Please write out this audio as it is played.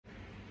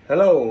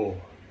Hello,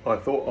 I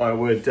thought I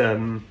would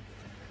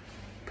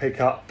pick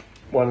up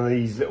one of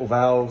these little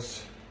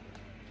valves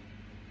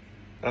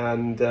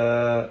and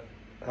have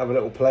a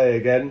little play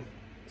again.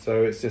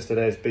 So it's just an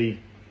ESBE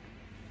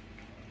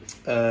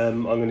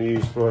I'm going to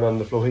use for an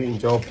underfloor heating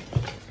job.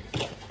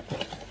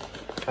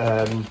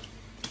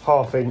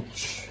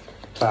 1/2-inch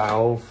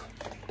valve,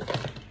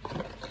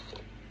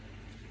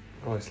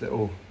 nice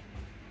little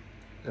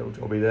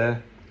jobby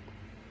there,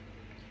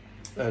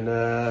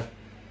 and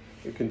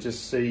you can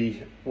just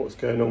see what's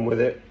going on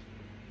with it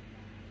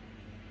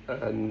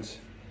and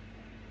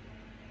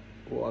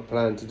what I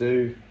plan to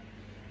do,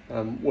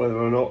 whether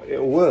or not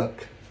it'll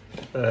work.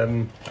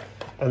 And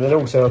then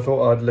also I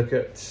thought I'd look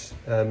at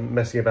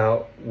messing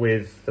about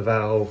with the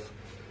valve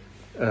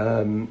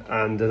and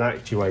an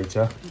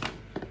actuator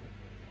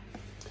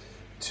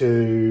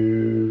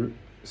to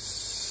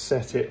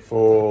set it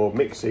for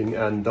mixing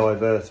and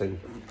diverting.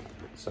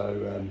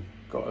 So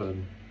got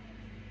an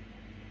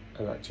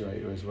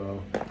actuator as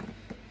well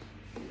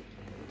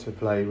to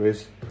play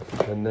with,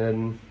 and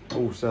then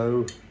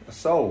also a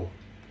sole,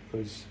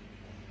 because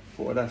I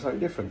thought I'd have something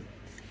different.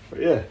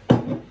 But yeah,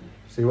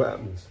 see what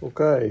happens.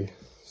 Okay,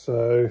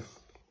 so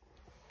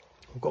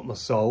I've got my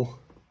sole,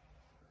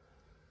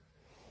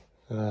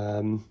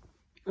 and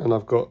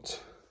I've got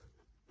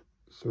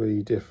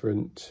 3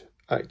 different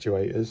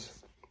actuators.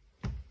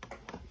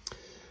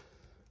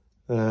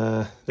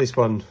 This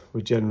one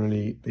would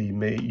generally be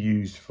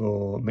used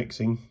for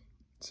mixing.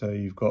 So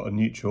you've got a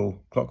neutral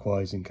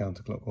clockwise and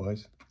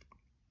counterclockwise.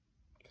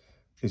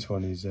 This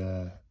one is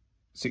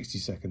 60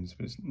 seconds,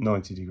 but it's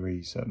 90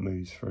 degrees, so it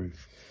moves through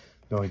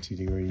 90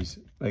 degrees.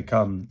 They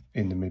come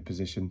in the mid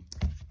position.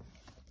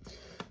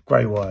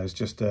 Grey wire is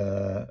just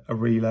a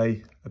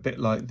relay, a bit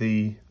like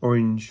the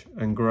orange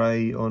and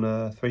grey on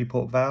a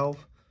 3-port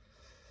valve.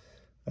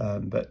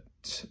 But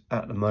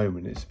at the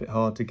moment it's a bit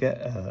hard to get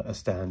a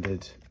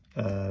standard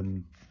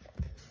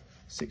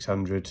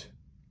 600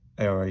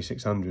 ARA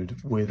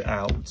 600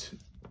 without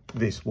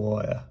this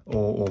wire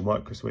or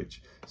micro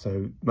switch.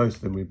 So most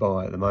of them we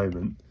buy at the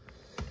moment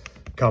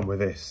come with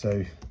this,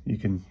 so you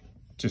can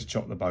just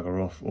chop the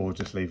bugger off or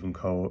just leave them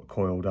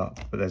coiled up.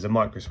 But there's a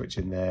micro switch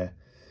in there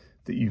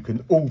that you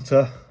can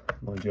alter,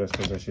 mind you, I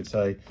suppose I should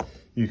say,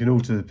 you can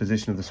alter the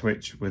position of the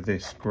switch with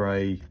this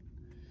green,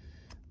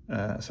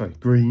 I'm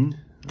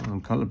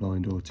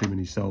colourblind or too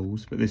many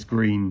soles, but this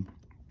green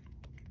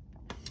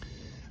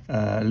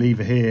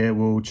lever here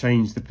will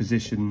change the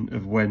position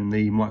of when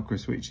the micro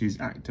switch is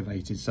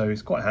activated. So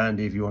it's quite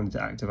handy if you wanted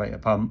to activate a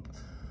pump,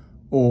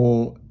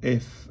 or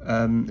if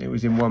it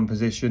was in one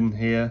position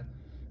here,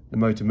 the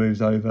motor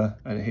moves over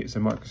and it hits a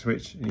micro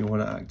switch and you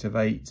want to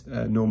activate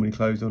normally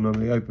closed or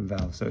normally open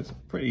valve. So it's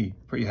pretty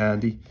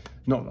handy.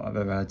 Not that I've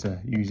ever had to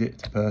use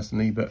it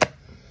personally, but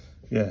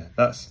yeah,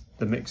 that's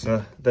the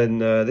mixer. Then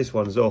this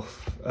one's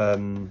off.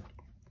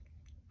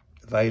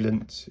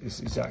 Valent is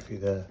exactly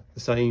the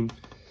same.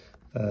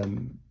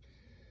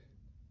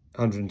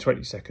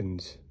 120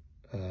 seconds,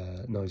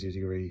 90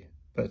 degree,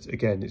 but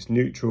again it's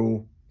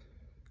neutral,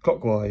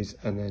 clockwise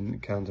and then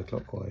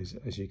counterclockwise,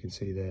 as you can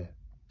see there.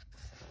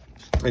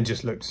 It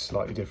just looks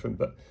slightly different,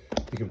 but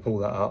you can pull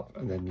that up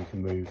and then you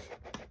can move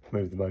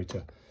the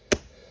motor.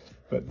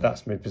 But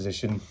that's mid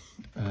position,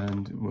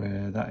 and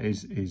where that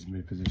is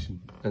mid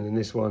position. And then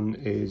this one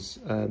is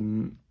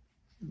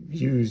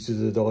used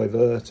as a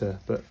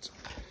diverter, but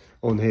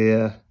on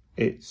here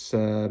it's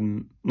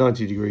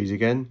 90 degrees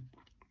again,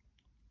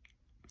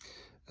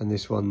 and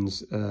this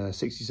one's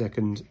 60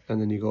 seconds, and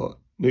then you've got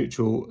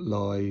neutral,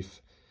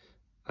 live,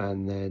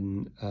 and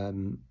then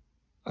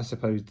I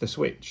suppose the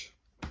switch.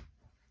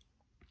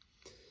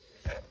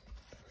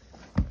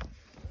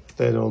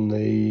 Then on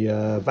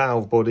the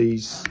valve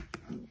bodies,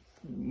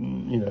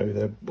 you know,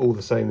 they're all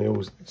the same, they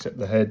all except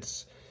the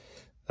heads.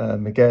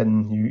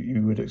 Again,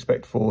 you would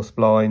expect 4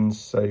 splines,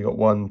 so you got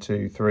 1,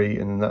 2, 3,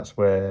 and then that's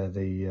where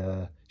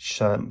the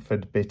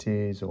chamfered bit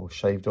is, or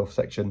shaved off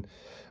section,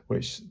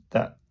 which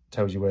that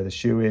tells you where the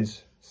shoe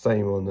is.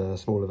 Same on the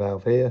smaller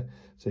valve here,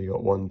 so you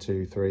got 1,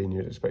 2, 3, and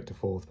you'd expect a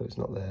 4th, but it's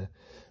not there.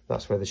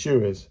 That's where the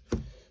shoe is.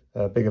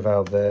 Bigger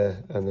valve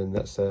there, and then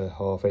that's a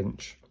 1/2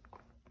 inch.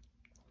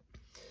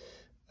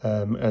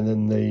 And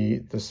then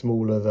the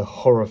smaller the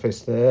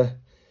orifice there,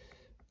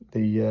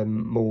 the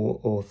more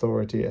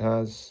authority it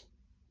has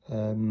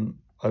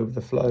over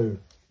the flow,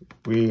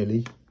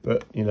 really.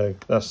 But you know,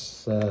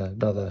 that's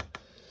another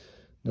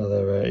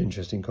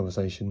interesting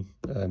conversation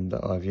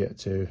that I've yet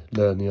to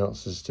learn the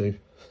answers to.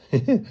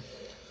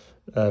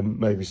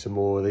 Maybe some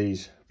more of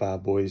these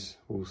bad boys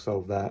will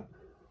solve that.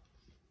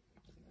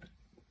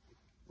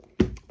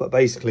 But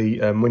basically,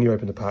 when you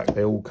open the pack,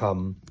 they all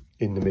come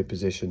in the mid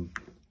position.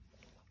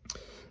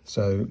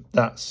 So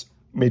that's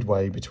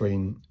midway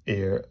between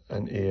ear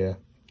and ear,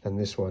 and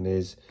this one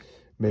is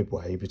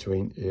midway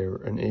between ear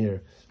and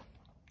ear,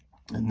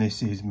 and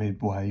this is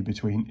midway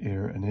between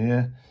ear and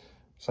ear.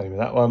 Same with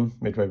that one,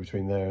 midway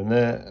between there, and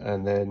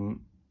then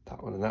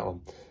that one and that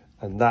one,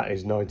 and that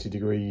is 90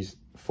 degrees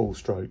full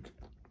stroke.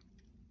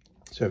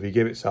 So if you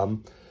give it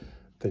some,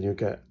 then you'll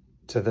get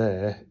to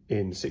there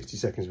in 60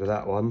 seconds with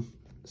that one,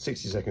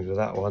 60 seconds with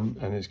that one,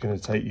 and it's going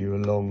to take you a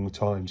long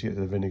time to get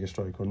to the vinegar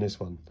stroke on this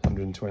one,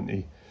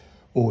 120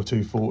 or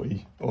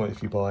 240, or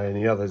if you buy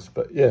any others.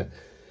 But yeah,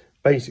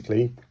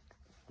 basically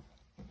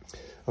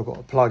I've got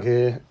a plug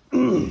here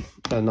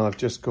and I've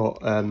just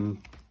got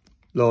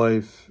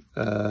live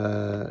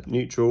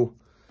neutral,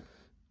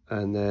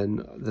 and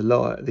then the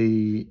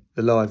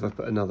live I've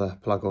put another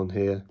plug on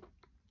here,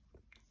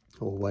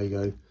 or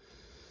Wago.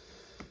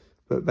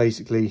 But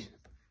basically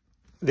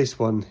this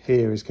one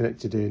here is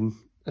connected in,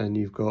 and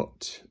you've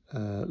got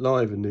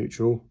live and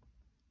neutral,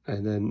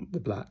 and then the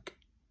black.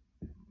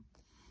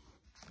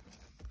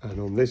 And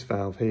on this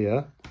valve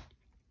here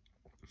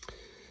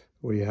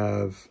we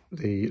have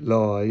the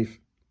live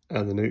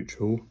and the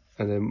neutral,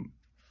 and then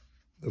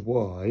the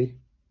Y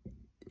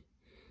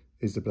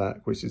is the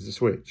black, which is the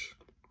switch.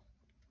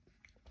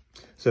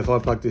 So if I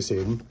plug this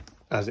in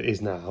as it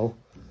is now,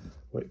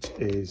 which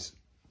is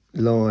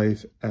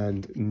live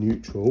and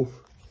neutral,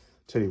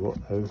 tell you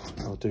what though,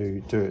 I'll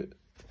do it at the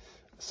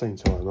same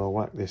time. I'll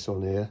whack this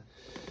on here.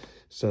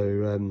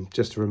 So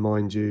just to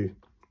remind you,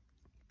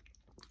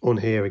 on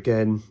here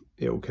again,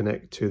 it will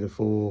connect to the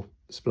 4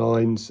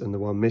 splines and the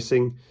one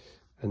missing,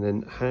 and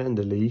then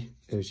handily,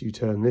 as you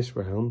turn this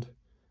round,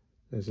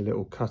 there's a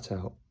little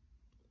cutout.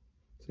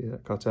 See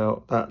that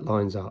cutout? That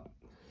lines up.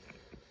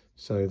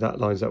 So that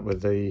lines up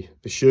with the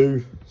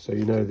shoe, so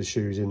you know the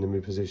shoe's in the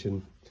mid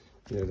position,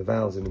 you know the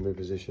valve's in the mid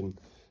position.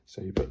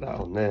 So you put that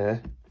on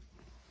there.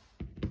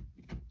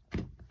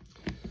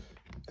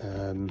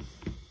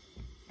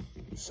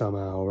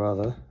 Somehow or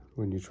other,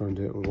 when you try and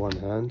do it with one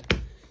hand,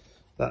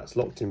 that's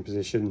locked in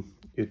position.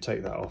 You'd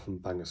take that off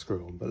and bang a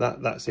screw on,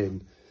 but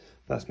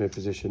that's mid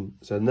position.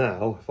 So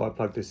now if I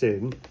plug this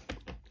in,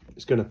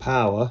 it's going to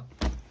power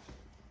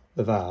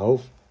the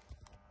valve.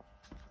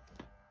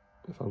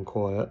 If I'm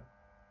quiet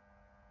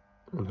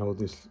and hold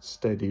this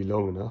steady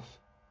long enough,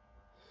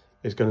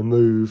 it's going to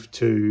move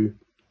to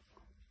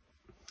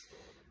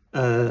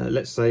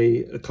let's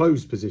say a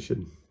closed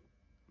position.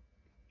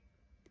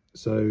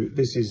 So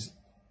this is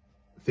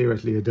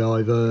theoretically a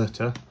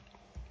diverter,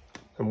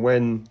 and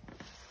when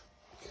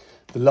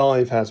the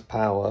live has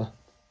power,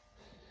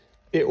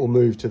 it will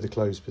move to the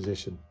closed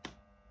position.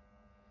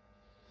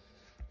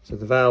 So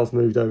the valve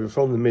moved over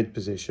from the mid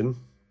position,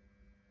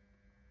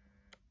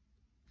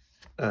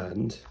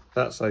 and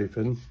that's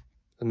open,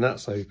 and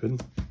that's open,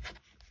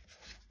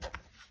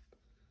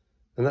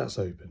 and that's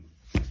open.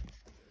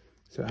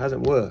 So it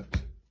hasn't worked.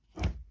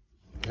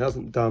 It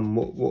hasn't done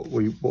what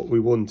we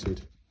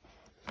wanted.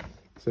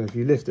 So if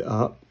you lift it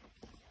up,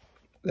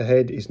 the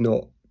head is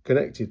not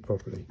connected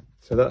properly.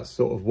 So that's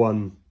sort of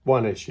one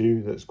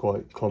issue that's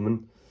quite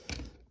common,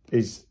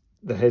 is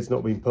the head's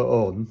not been put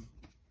on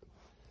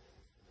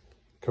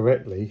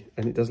correctly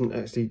and it doesn't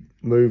actually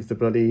move the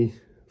bloody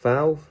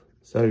valve.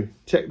 So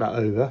check that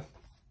over.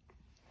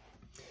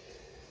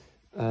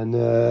 And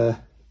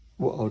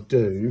what I'll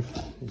do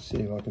is see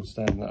if I can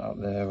stand that up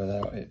there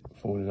without it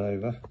falling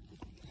over.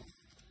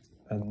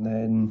 And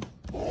then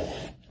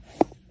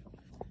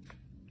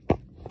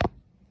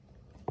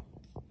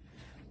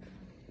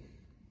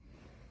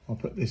I'll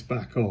put this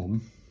back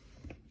on.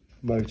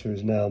 Motor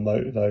is now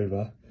motored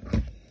over.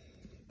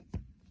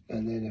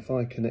 And then if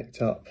I connect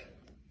up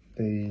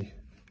the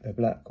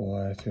black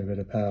wire to a bit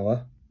of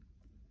power,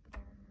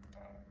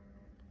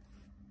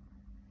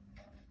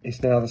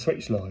 it's now the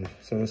switch live.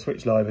 So the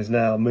switch live is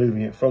now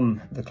moving it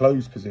from the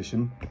closed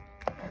position.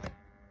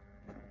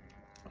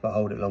 If I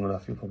hold it long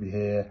enough, you'll probably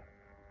hear.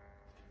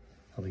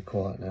 I'll be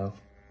quiet now.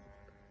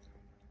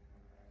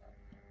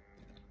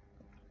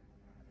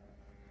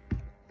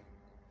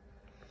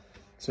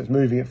 So it's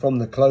moving it from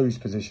the closed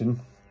position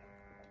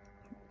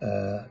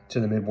to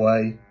the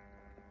midway,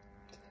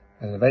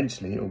 and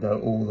eventually it will go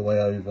all the way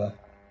over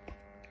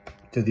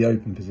to the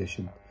open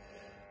position.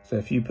 So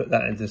if you put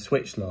that into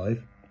switch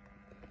live,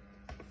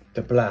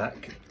 the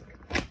black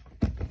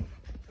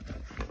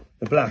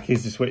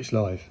is the switch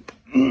live.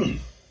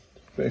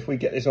 But if we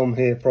get this on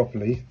here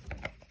properly,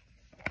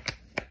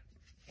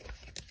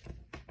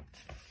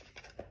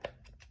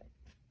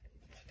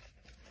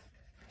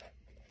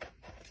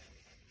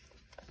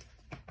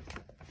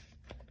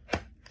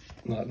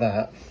 like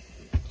that,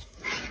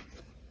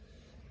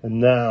 and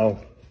now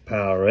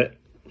power it,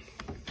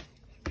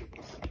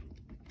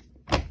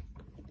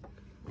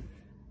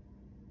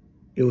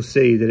 you'll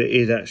see that it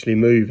is actually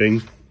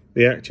moving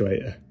the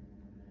actuator.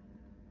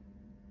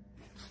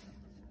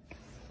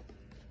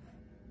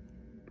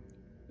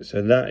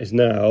 So that is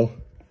now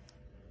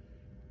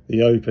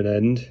the open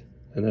end,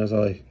 and as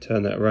I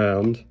turn that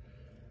around,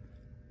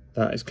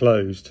 that is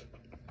closed.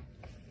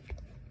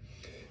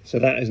 So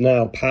that is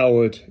now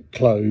powered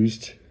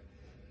closed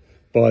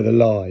by the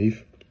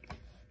live,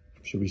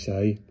 should we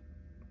say,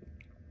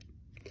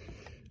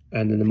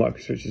 and then the micro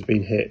switch has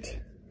been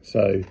hit,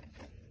 so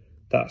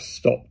that's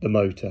stopped the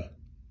motor.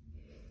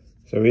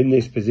 So in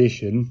this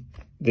position,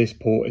 this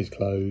port is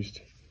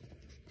closed,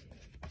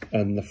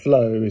 and the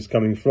flow is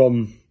coming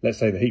from, let's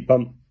say, the heat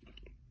pump,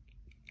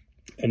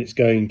 and it's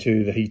going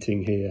to the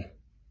heating here,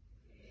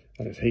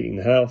 So it's heating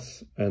the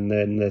house, and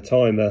then the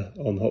timer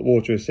on hot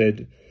water has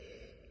said,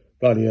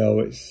 bloody hell,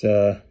 it's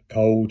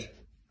cold,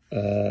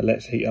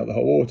 let's heat up the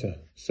hot water.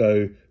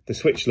 So the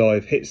switch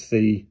live hits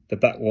the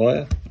back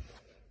wire,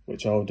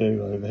 which I'll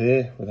do over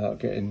here without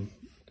getting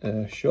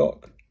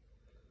shock.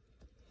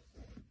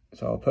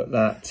 So I'll put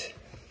that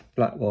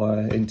black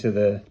wire into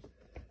the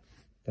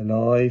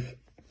live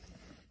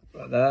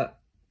like that,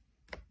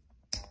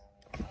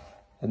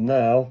 and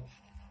now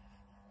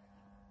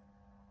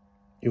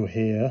you'll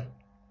hear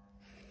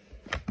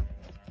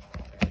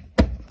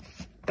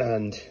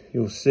and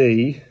you'll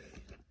see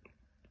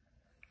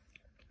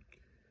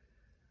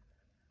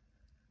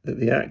that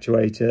the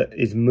actuator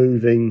is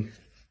moving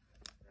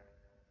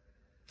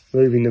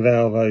the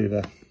valve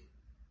over.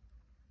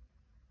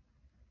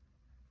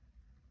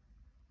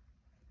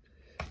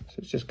 So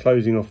it's just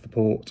closing off the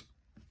port,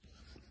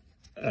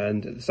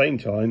 and at the same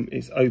time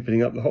it's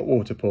opening up the hot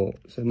water port.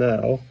 So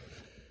now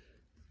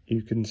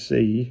you can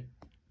see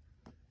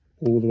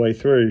all the way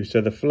through.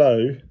 So the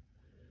flow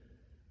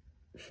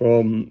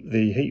from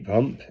the heat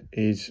pump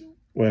is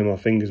where my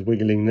finger's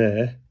wiggling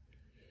there,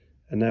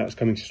 and now it's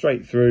coming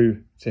straight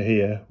through to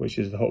here, which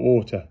is the hot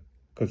water,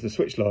 because the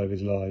switch live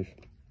is live.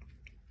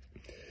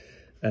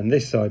 And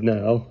this side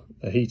now,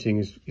 the heating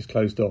is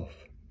closed off.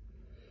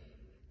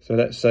 So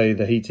let's say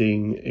the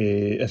heating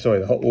is,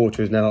 the hot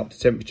water is now up to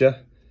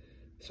temperature.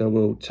 So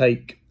we'll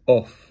take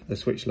off the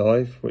switch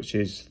live, which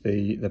is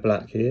the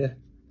black here.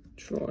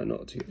 Try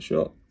not to get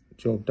shot,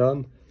 job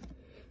done.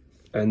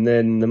 And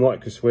then the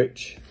micro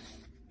switch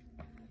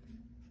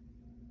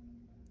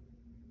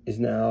is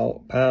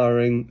now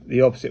powering the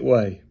opposite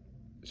way.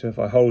 So if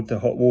I hold the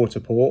hot water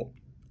port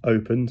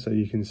open so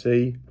you can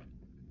see,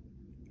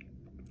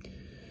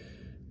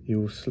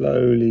 you'll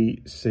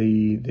slowly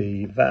see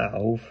the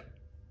valve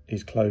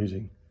is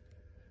closing.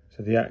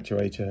 So the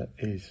actuator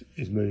is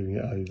moving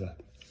it over.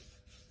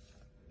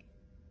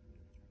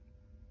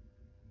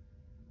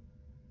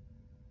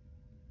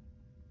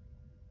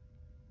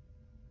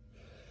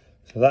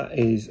 So that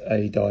is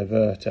a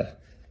diverter.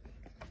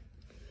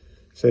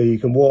 So you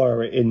can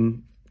wire it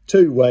in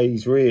two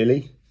ways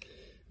really.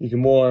 You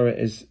can wire it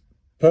as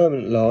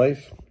permanent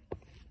live,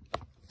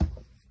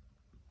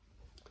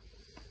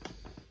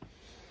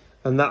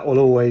 and that will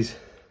always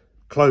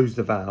close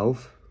the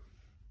valve,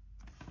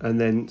 and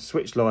then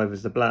switch live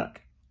as the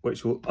black,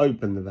 which will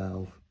open the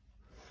valve.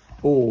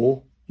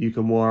 Or you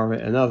can wire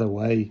it another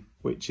way,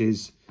 which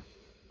is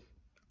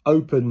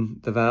open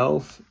the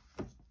valve,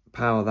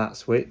 power that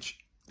switch,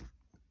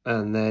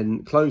 and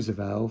then close the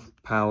valve,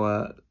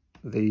 power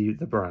the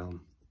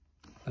brown,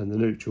 and the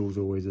neutral is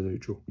always a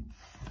neutral.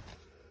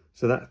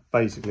 So that's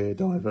basically a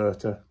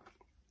diverter.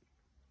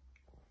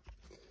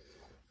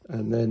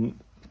 And then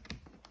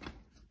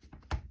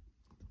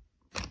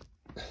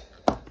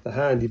the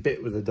handy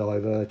bit with a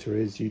diverter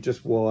is you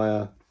just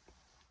wire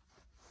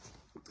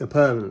a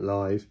permanent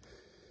live,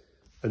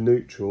 a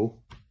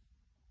neutral,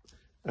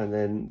 and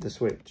then the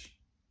switch.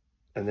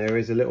 And there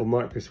is a little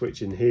micro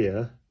switch in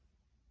here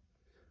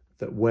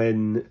that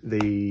when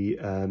the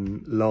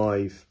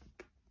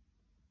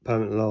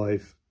permanent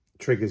live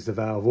triggers the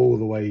valve all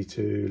the way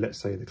to, let's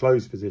say, the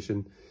closed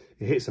position,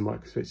 it hits the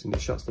micro switch and it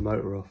shuts the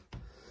motor off,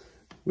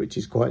 which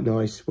is quite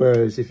nice.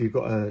 Whereas if you've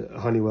got a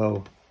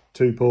Honeywell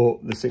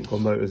 2-port, the synchron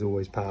motor is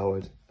always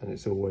powered and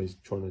it's always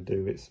trying to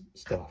do its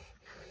stuff.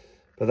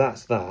 But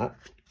that's that.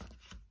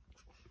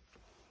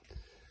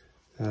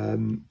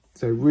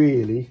 So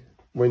really,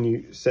 when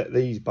you set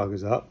these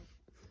buggers up,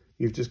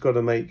 you've just got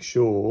to make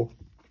sure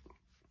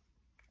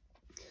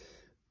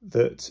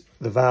that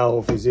the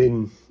valve is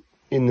in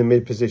the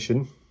mid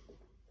position,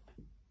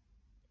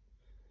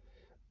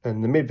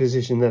 and the mid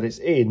position that it's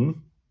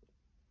in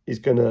is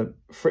going to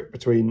frick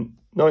between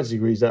 90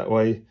 degrees that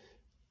way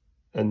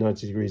and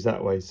 90 degrees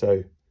that way.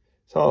 So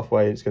it's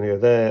halfway, it's going to go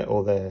there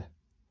or there.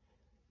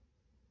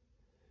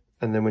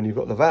 And then when you've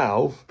got the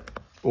valve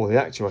or the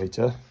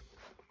actuator,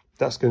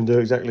 that's going to do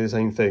exactly the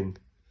same thing.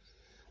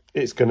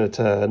 It's going to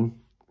turn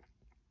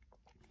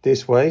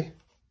this way,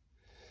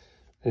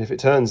 and if it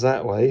turns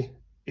that way,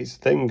 it's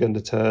then going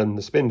to turn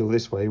the spindle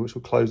this way, which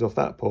will close off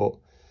that port.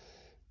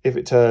 If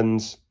it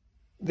turns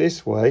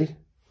this way,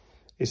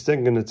 it's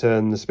then going to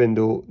turn the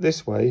spindle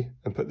this way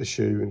and put the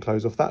shoe and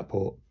close off that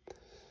port.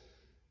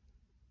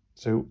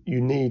 So you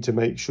need to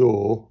make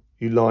sure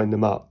you line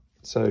them up.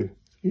 So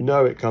you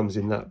know it comes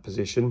in that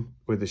position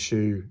with the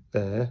shoe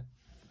there,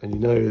 and you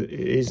know it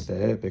is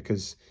there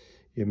because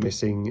you're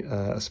missing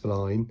a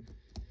spline,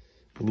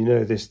 and you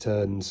know this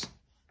turns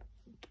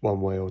one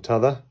way or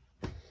t'other,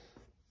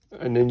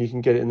 and then you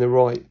can get it in the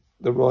right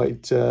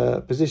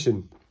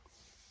position.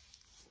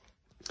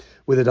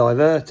 With a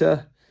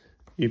diverter,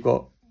 you've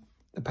got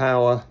the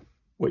power,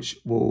 which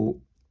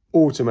will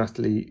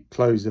automatically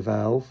close the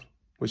valve,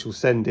 which will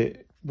send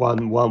it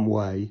one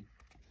way.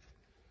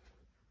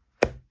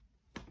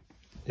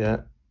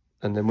 Yeah,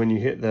 and then when you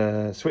hit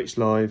the switch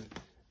live,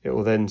 it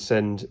will then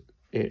send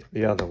it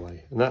the other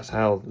way, and that's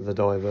how the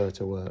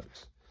diverter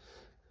works.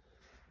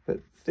 But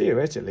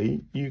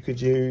theoretically, you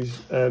could use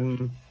a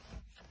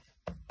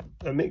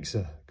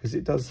mixer, because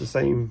it does the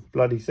same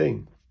bloody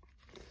thing.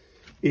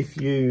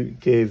 If you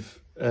give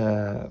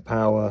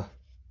power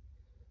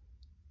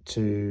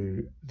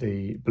to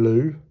the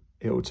blue,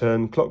 it will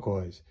turn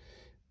clockwise.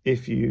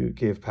 If you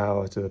give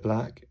power to the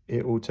black,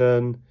 it will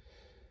turn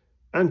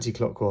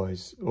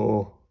anti-clockwise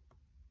or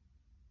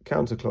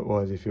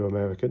counterclockwise if you're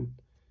American.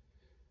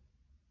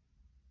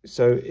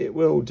 So it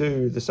will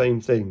do the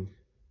same thing.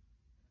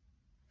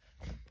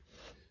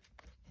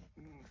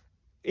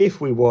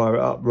 If we wire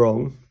it up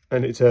wrong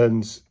and it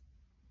turns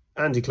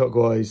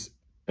anti-clockwise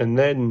and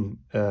then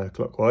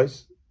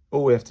clockwise,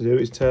 all we have to do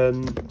is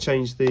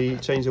change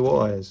the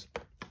wires.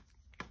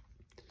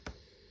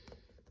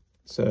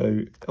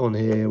 So on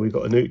here we've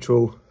got a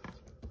neutral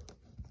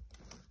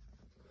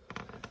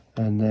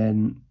and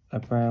then a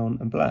brown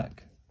and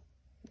black.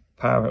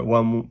 Power at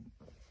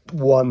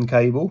one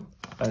cable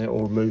and it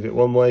will move it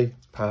one way,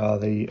 power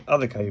the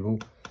other cable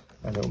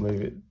and it will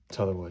move it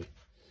the other way.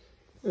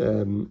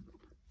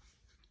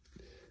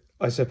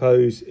 I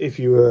suppose if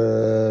you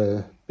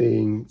were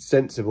being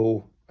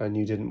sensible and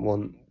you didn't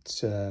want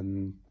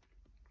to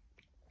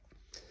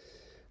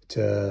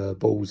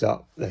balls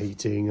up the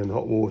heating and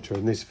hot water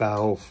and this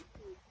valve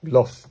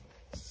lost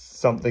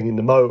something in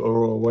the motor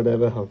or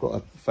whatever, I've got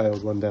a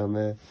failed one down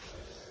there,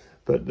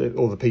 but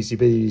all the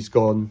PCB's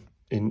gone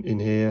in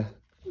here,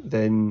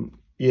 then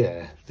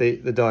yeah, the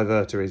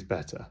diverter is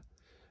better,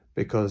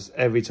 because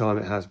every time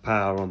it has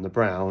power on the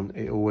brown,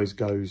 it always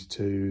goes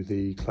to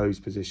the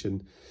closed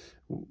position.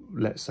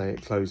 Let's say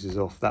it closes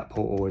off, that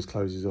port always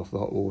closes off the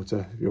hot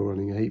water if you're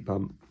running a heat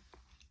pump.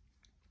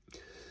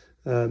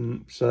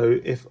 So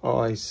if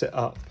I set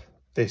up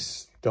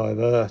this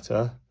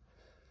diverter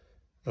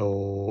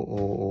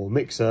or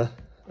mixer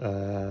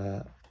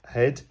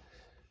head,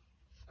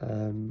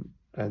 and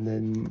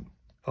then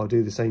I'll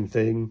do the same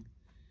thing,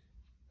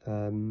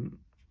 and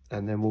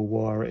then we'll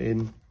wire it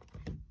in,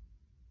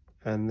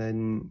 and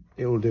then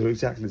it will do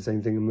exactly the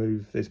same thing and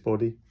move this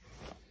body,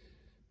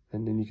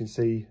 and then you can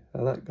see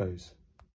how that goes.